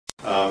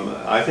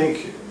I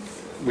think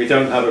we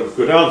don't have a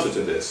good answer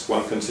to this.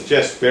 One can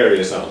suggest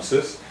various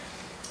answers.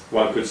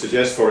 One could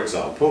suggest, for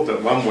example,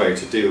 that one way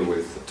to deal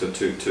with,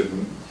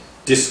 to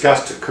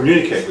discuss, to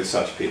communicate with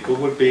such people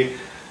would be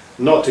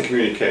not to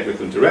communicate with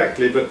them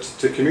directly, but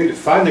to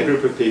find a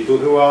group of people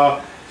who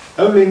are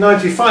only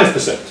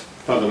 95%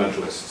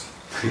 fundamentalists,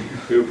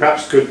 who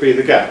perhaps could be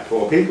the gap,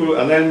 or people,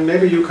 and then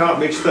maybe you can't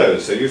reach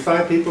those, so you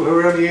find people who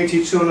are only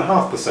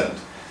 82.5%.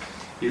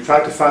 You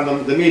try to find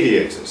them the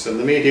mediators, and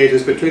the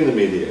mediators between the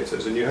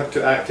mediators, and you have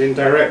to act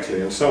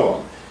indirectly and so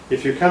on.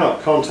 If you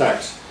cannot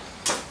contact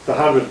the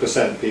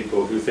 100%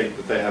 people who think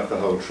that they have the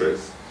whole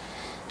truth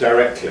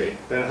directly,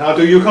 then how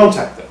do you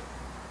contact them?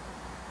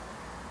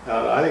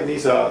 I think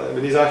these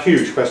are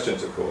huge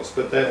questions, of course,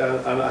 but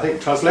and I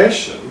think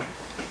translation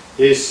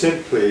is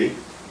simply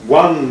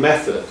one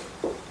method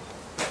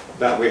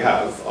that we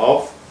have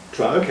of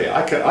okay,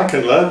 I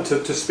can learn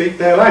to speak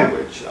their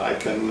language. I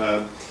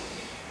can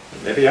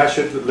maybe I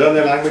should learn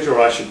their language, or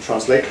I should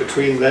translate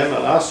between them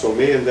and us, or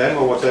me and them,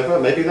 or whatever.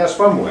 Maybe that's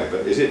one way,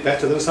 but is it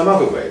better than some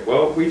other way?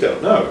 Well, we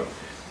don't know.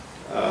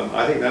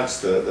 I think that's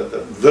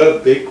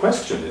the big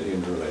question in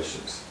human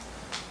relations.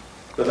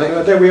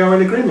 But there we are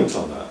in agreement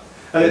on that.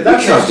 And we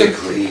can't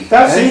agree.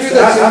 That's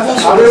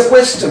impossible. We're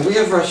Western. We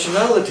have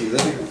rationality.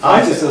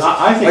 I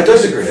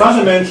think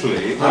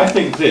fundamentally, I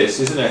think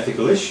this is an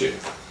ethical issue.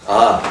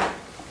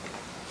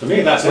 To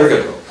me, that's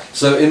ethical.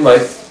 So in my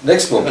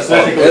next book, on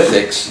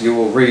ethics, you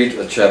will read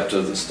a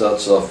chapter that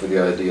starts off with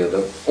the idea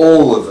that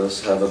all of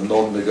us have a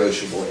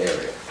non-negotiable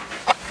area.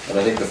 And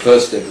I think the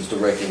first step is to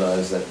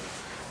recognize that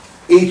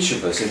each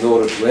of us, in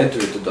order to enter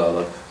into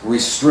dialogue,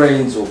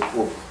 restrains or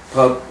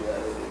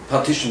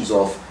partitions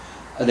off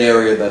an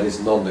area that is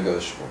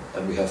non-negotiable,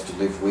 and we have to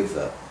live with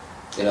that,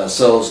 in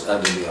ourselves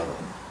and in the other.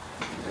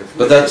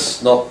 But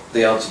that's not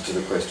the answer to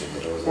the question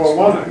that I was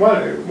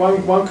asking. Well,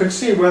 one could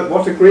see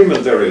what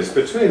agreement there is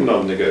between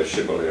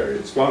non-negotiable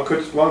areas. One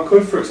could,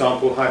 for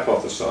example,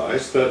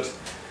 hypothesize that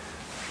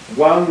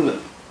one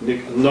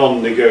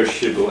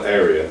non-negotiable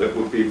area that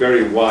would be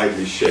very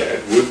widely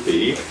shared would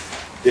be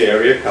the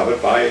area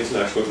covered by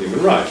international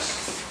human rights.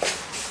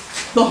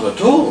 Not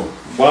at all.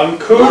 One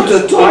could. Not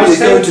at all. They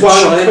go to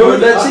China,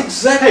 and that's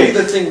exactly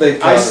the thing they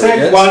target. I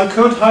said one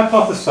could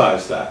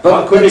hypothesize that. But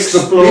one could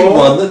explore the big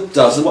one that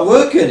doesn't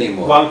work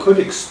anymore. One could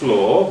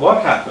explore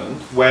what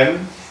happened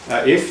when,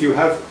 if you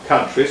have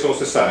countries or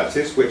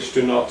societies which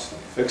do not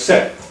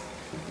accept,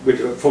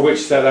 for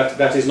which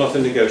that is not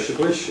a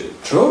negotiable issue.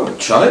 Sure,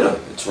 China,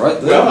 it's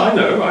right there. Well, I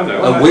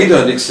know. And we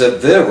don't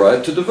accept their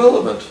right to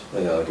development,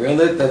 they argue, and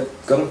they've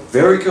got a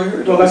very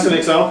coherent. Well, that's an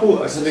example.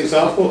 That's an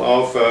example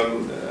of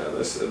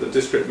the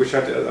district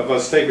of a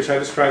state which I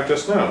described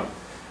just now.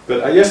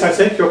 But yes, I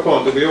take your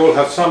point that we all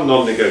have some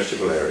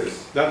non-negotiable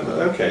areas.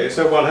 Okay,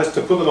 so one has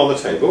to put them on the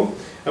table,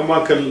 and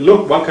one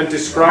can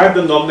describe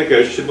the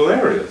non-negotiable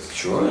areas.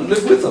 Sure, and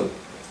live with them.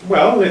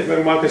 Well,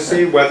 then one can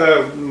see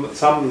whether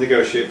some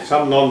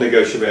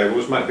non-negotiable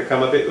areas might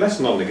become a bit less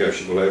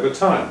non-negotiable over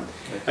time.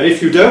 And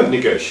if you don't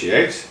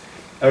negotiate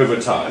over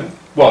time,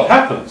 what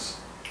happens?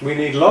 We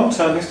need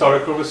long-term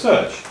historical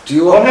research.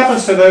 What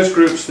happens to those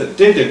groups that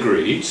did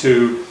agree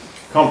to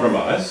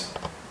compromise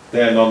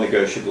their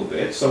non-negotiable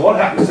bits, and what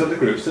happens to the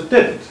groups that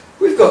didn't?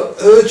 We've got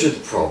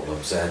urgent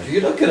problems, Andrew.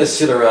 You're not going to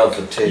sit around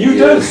for 10 years. You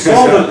don't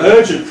solve an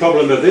urgent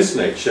problem of this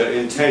nature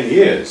in 10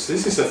 years.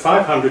 This is a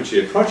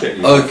 500-year project.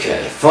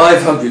 Okay,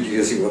 500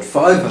 years. You want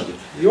 500?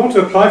 You want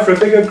to apply for a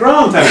bigger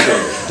grant,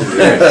 Anthony?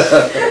 Yes,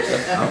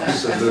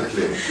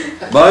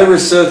 absolutely. My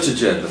research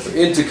agenda for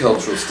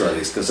intercultural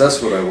studies, because that's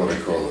what I want to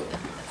call it,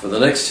 for the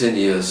next 10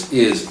 years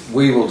is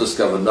we will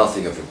discover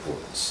nothing of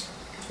importance.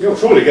 You'll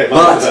surely get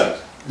money for that.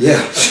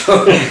 Yeah,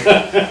 sure.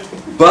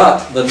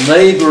 But the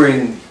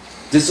neighbouring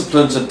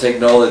disciplines and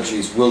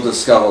technologies will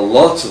discover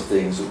lots of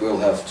things that we'll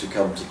have to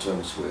come to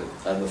terms with.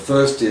 And the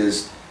first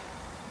is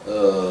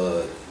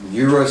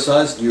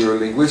neuroscience,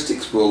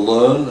 neurolinguistics. We'll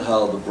learn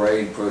how the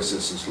brain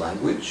processes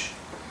language.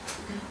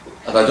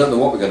 And I don't know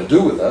what we're going to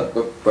do with that,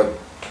 but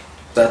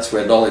that's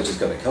where knowledge is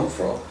going to come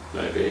from.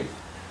 Maybe.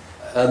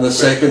 And the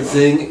second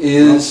thing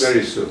is... Not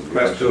very soon,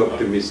 perhaps too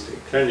optimistic.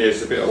 10 years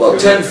is a bit well,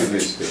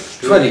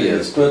 optimistic. 20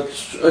 years, but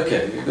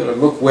okay, you've got to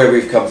look where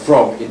we've come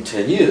from in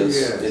 10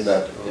 years in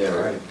that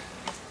area. Right.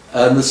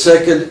 And the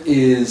second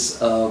is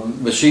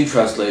machine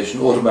translation,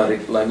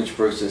 automatic language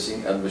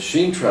processing and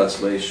machine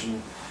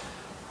translation.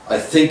 I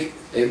think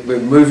we're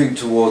moving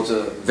towards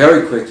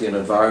very quickly an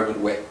environment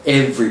where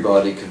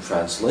everybody can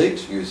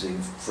translate using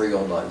free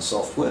online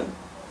software.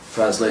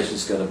 Translation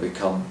is going to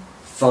become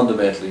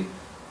fundamentally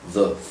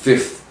the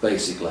fifth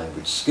basic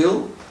language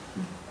skill.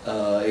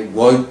 It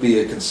won't be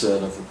a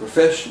concern of the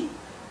profession.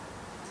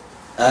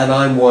 And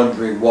I'm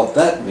wondering what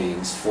that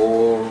means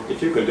for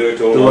if you can do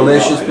it all the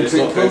relations online, between it's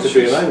not cultures. going to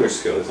be a language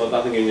skill. It's not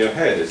nothing in your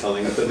head. It's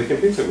something that the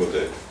computer will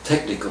do.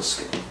 Technical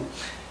skill.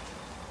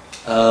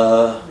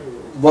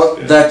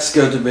 What that's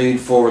going to mean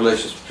for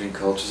relations between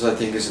cultures, I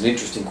think, is an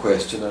interesting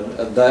question,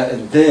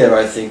 and there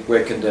I think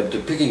we're condemned to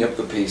picking up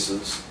the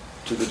pieces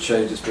to the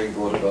changes being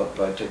brought about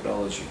by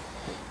technology,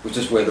 which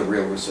is where the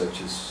real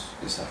research is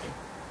is happening.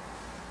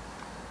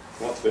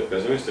 Well, that's a bit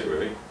pessimistic,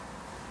 really.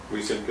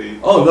 We simply...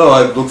 Oh no,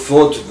 I look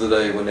forward to the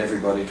day when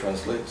everybody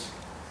translates.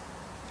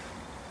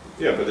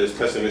 Yeah, but it's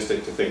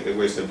pessimistic to think that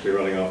we're simply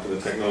running after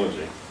the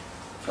technology.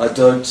 I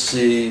don't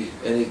see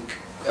any...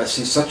 I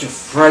see such a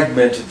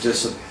fragmented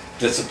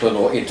discipline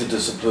or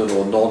interdiscipline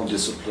or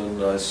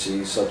non-discipline. I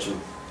see such a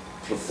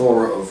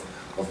plethora of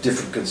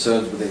different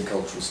concerns within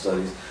cultural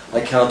studies.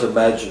 I can't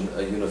imagine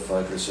a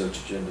unified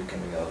research agenda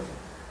coming out of it.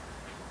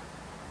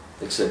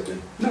 Except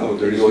in No,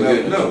 there is your no,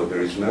 unit. no,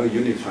 there is no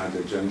unified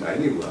agenda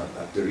anywhere,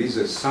 but there is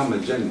some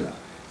agenda.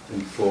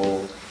 And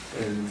for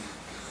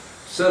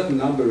a certain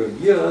number of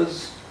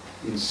years,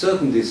 in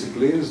certain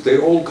disciplines, they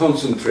all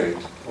concentrate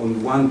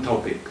on one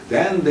topic.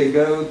 Then they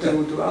go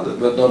to other.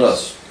 But not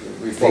us.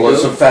 We follow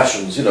some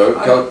fashions, you know,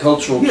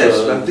 cultural. Yes,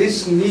 but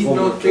this need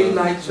not be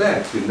like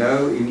that. You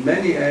know, in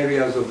many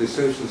areas of the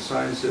social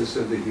sciences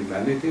and the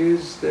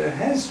humanities, there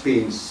has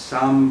been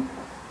some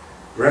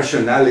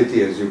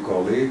rationality, as you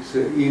call it,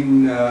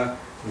 in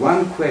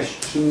one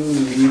question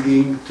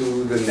leading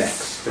to the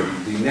next,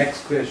 and the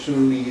next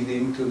question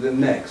leading to the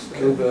next.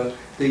 Over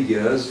the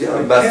years,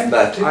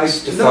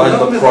 mathematics define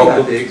the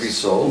problem to be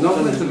solved.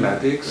 Not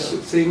mathematics,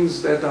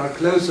 things that are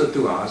closer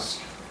to us.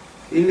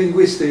 In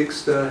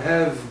linguistics, there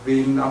have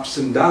been ups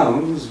and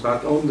downs,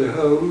 but on the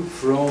whole,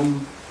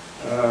 from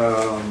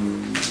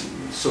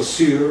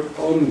Saussure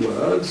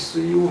onwards,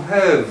 you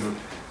have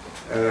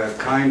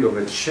kind of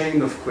a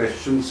chain of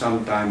questions.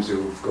 Sometimes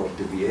you've got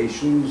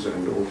deviations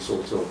and all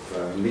sorts of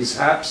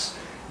mishaps,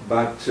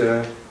 but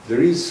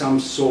there is some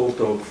sort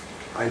of,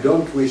 I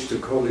don't wish to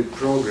call it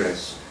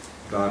progress,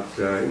 but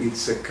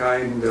it's a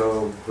kind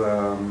of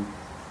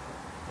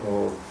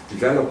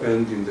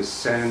development in the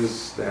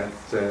sense that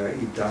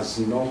it does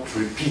not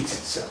repeat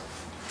itself.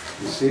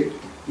 You see,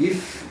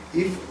 if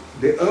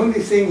the only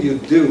thing you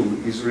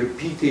do is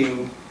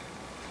repeating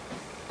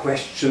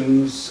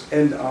questions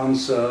and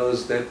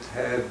answers that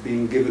have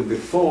been given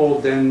before,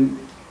 then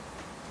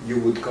you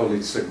would call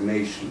it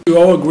stagnation. You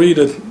all agree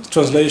that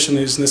translation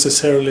is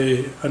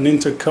necessarily an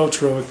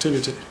intercultural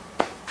activity.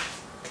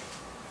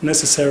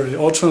 Necessarily.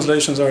 All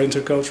translations are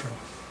intercultural.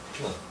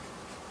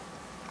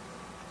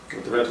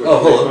 It depends what Oh,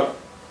 you mean hold on.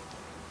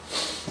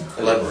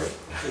 by- Elaborate.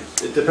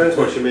 It depends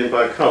what you mean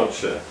by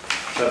culture.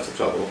 That's the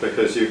trouble,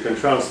 because you can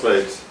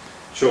translate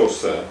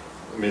Chaucer,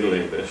 Middle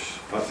English,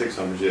 about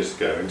 600 years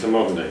ago, into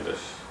modern English.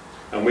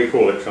 And we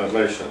call it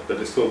translation, but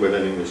it's still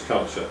within English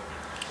culture.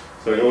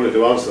 So in order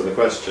to answer the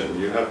question,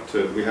 we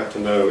have to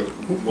know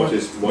what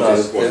is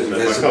meant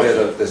by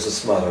culture. There's a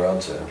smarter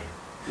answer.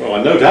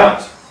 Well, no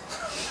doubt.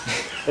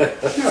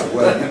 Yeah,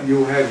 well,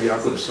 you have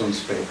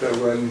Jacobson's paper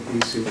when he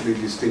simply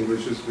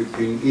distinguishes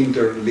between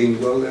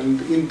interlingual and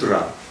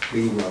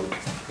intralingual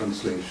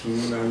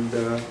translation, and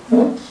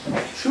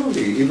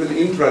surely even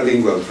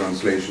intralingual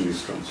translation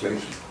is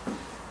translation.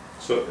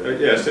 So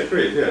yes,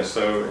 agreed. Yes.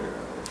 So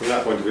from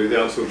that point of view, the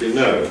answer would be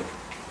no.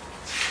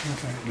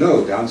 Okay.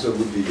 No, the answer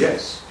would be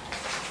yes.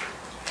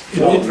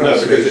 No, All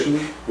because it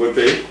translation, would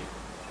be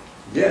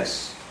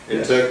yes.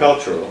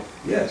 intercultural.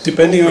 Yes.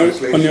 Depending All on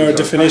translations your are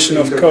definition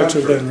of culture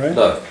intercultural. then, right?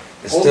 No. All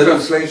Instead of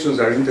translations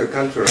are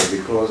intercultural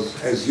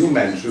because, as you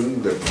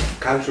mentioned, the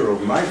culture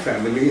of my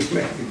family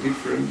may be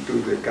different to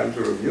the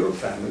culture of your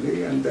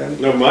family, and then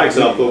No, my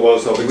example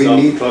was of We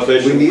need-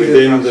 translation we need a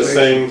within the translation.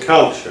 same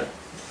culture.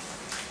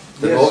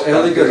 the yes, more but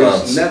elegant there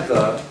is answer.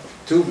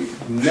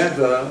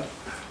 never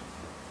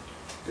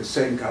the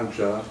same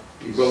culture.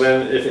 Is Well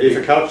then, if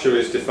a culture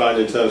is defined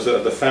in terms of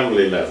at the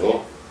family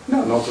level,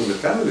 no, not on the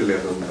family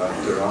level, but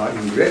there are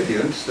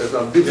ingredients that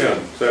are yeah,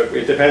 different. so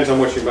it depends on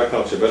what you mean by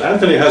culture. But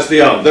Anthony has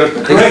the answer.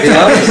 The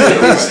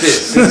answer is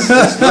this: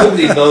 since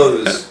nobody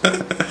knows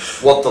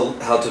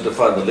how to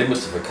define the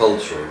limits of a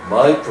culture,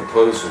 my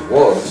proposal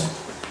was,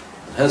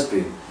 has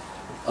been,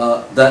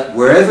 that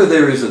wherever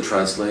there is a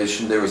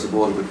translation, there is a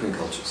border between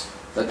cultures.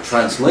 That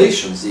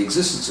translations, the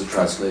existence of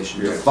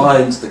translation, Yes.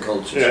 defines the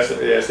cultures.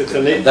 Yes, it's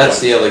a neat That's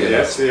point. the elegant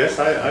Yes, yes,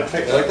 I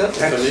take You like that? It's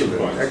a neat Excellent,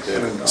 point.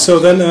 excellent. Yeah. So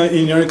then,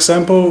 in your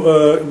example,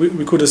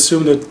 we could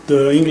assume that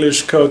the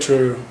English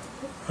culture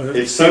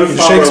It's so in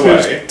far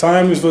Shakespeare's away.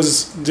 time it was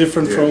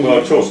different Yeah. from.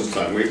 Well, Chaucer's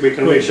time. We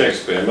can read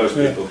Shakespeare, most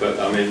Yeah. people, but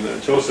I mean,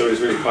 Chaucer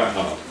is really quite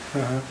hard.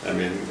 Uh-huh. I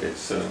mean,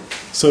 it's...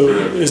 So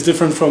it's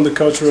different from the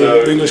culture,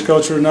 So- the English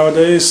culture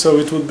nowadays. So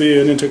it would be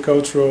an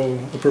intercultural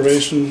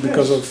operation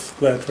because Yes. of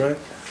that, right?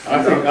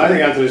 I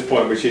think Anthony's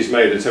point, which he's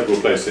made in several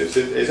places,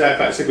 is in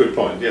fact, it's a good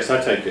point. Yes, I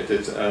take it.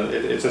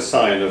 It's a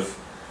sign of...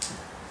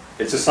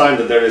 It's a sign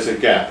that there is a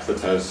gap that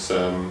has...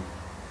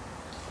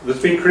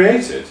 that's been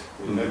created.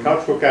 You know,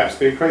 cultural gaps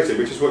being created,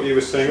 which is what you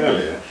were saying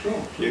earlier.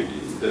 Sure.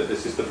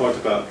 This is the point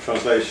about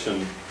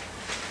translation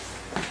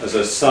as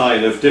a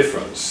sign of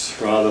difference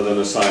rather than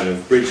a sign of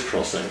bridge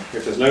crossing.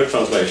 If there's no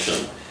translation,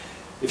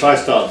 if I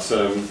start,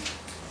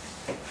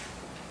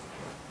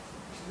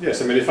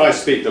 yes, I mean if I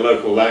speak the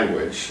local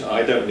language,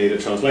 I don't need a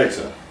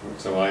translator,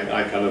 so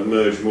I kind of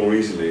merge more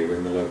easily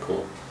with the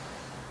local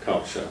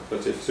culture.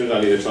 But as soon as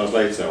I need a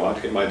translator, I have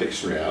to get my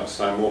dictionary out,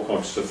 so I'm more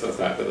conscious of the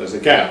fact that there's a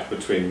gap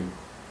between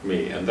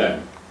me and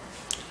them.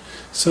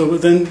 So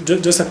then,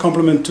 just a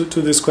complement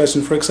to this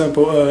question. For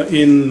example,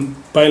 in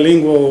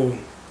bilingual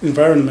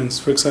environments,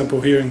 for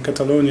example, here in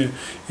Catalonia,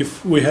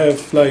 if we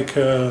have like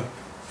a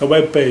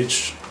web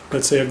page,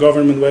 let's say a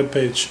government web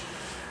page,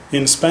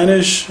 in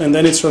Spanish, and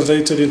then it's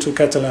translated into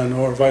Catalan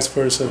or vice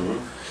versa.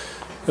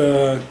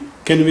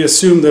 Can we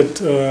assume that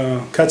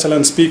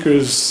Catalan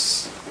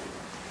speakers,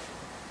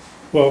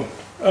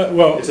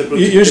 it's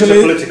usually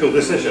a political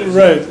decision,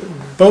 right?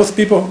 Both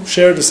people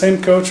share the same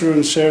culture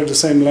and share the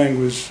same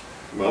language.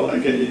 Well,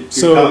 again,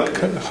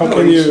 how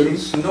can you?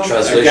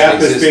 A gap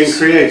is being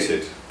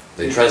created.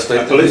 They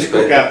translate a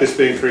political gap is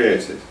being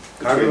created.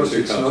 Carlos,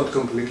 it's not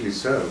completely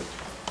so.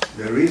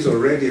 There is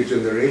already a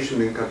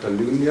generation in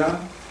Catalonia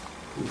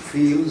who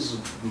feels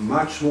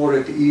much more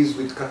at ease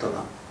with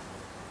Catalan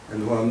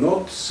and who are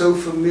not so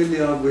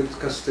familiar with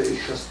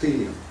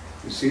Castilian.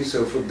 You see,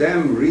 so for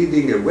them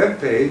reading a web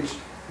page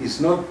is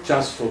not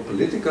just for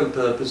political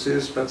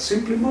purposes, but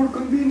simply more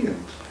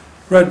convenient.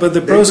 Right, but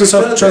the process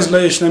of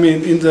translation, I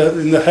mean, in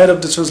the head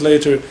of the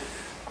translator,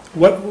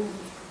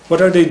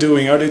 what are they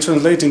doing? Are they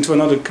translating to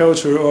another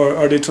culture, or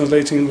are they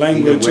translating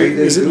language?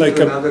 Is it like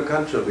another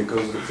culture?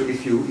 Because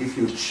if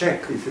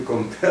you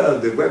compare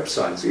the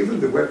websites, even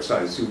the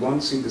websites, you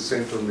won't see the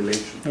same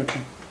formulation.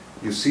 Okay.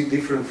 You see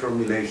different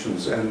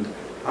formulations, and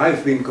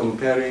I've been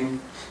comparing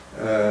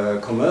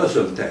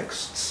commercial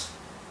texts.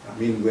 I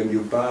mean, when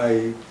you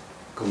buy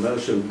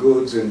commercial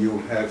goods and you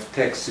have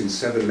texts in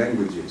 7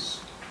 languages,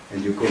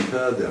 and you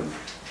compare them,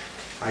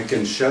 I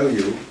can show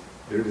you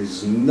there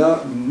is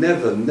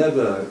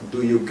never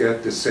do you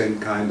get the same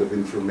kind of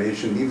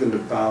information, even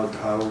about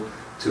how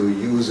to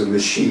use a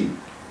machine.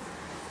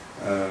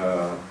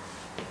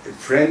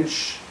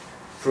 French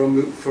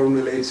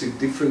formulates it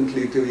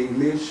differently to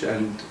English,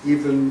 and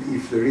even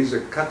if there is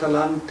a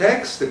Catalan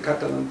text, the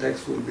Catalan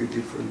text will be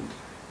different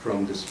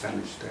from the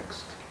Spanish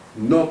text.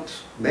 Not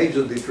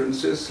major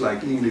differences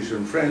like English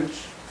and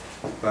French,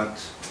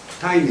 but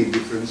tiny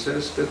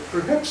differences that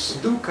perhaps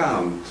do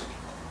count.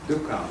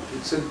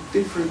 It's a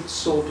different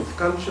sort of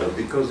culture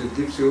because it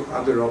gives you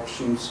other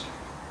options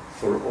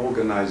for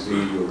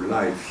organizing your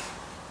life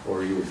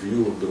or your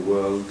view of the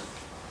world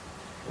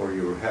or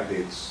your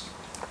habits.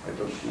 I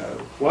don't know.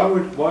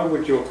 Why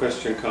would your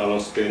question,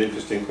 Carlos, be an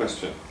interesting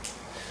question?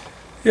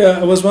 Yeah,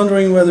 I was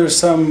wondering whether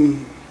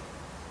some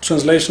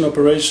translation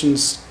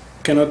operations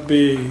cannot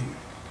be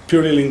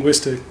purely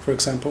linguistic, for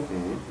example.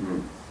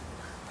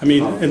 I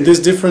mean, and this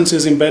difference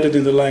is embedded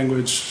in the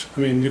language.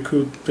 I mean, you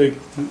could take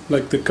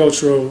like the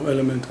cultural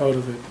element out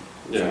of it.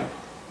 Yeah.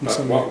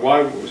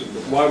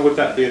 Why would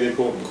that be an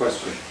important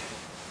question?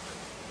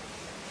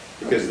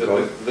 Because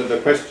the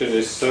question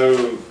is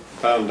so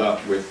bound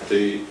up with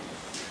the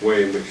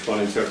way in which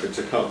one interprets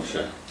a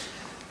culture.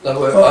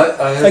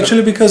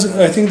 Actually, because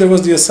I think there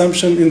was the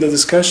assumption in the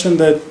discussion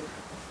that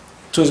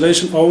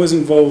translation always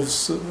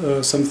involves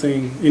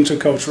something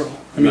intercultural.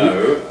 I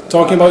mean,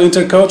 talking about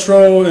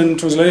intercultural and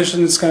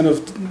translation is kind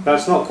of...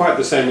 That's not quite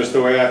the same as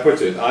the way I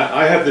put it.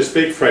 I have this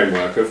big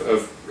framework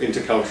of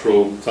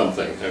intercultural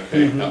something,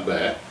 okay, up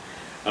there,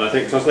 and I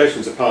think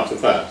translation's a part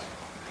of that.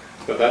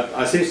 But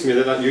it seems to me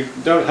that you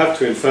don't have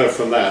to infer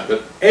from that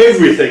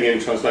everything in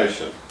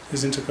translation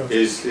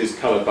is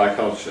coloured by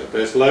culture.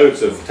 There's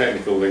loads of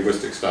technical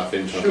linguistic stuff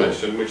in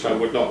translation, which I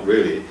would not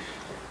really...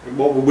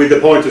 What would be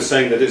the point of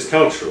saying that it's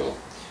cultural?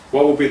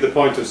 What would be the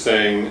point of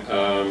saying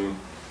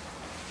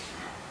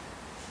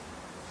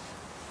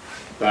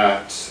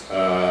that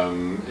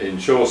in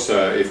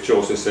Chaucer, if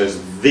Chaucer says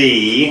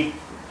 "thee,"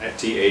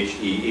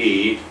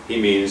 T-H-E-E, he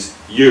means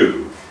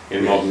you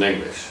in modern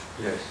English?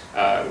 Yes.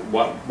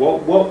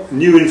 What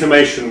new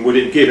information would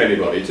it give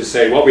anybody to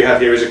say what we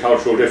have here is a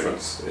cultural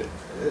difference?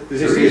 It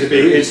seems to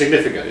be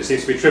insignificant. It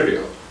seems to be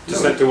trivial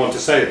to want to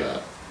say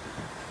that.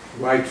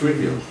 Why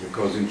trivial?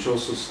 Because in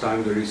Chaucer's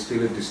time there is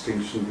still a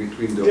distinction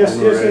between the yes,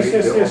 honorary,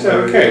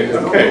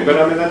 okay, but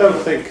I mean I don't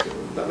think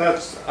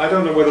I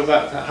don't know whether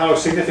how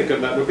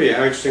significant that would be,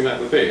 how interesting that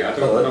would be. I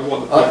don't know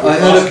what the point I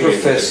had a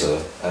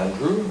professor,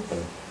 Andrew,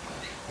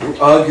 who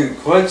argued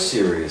quite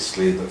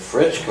seriously that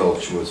French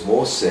culture was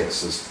more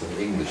sexist than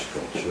English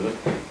culture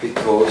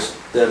because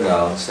their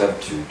nouns have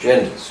 2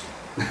 genders.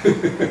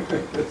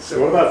 So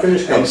what about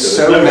Finnish culture?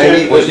 So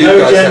there's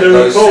no gender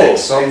at all.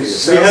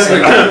 We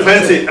have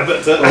plenty,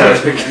 but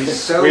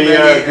so many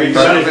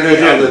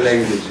other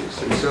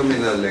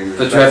languages.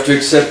 But you have to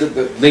accept that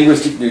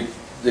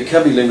there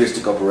can be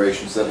linguistic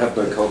operations that have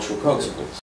no cultural consequence.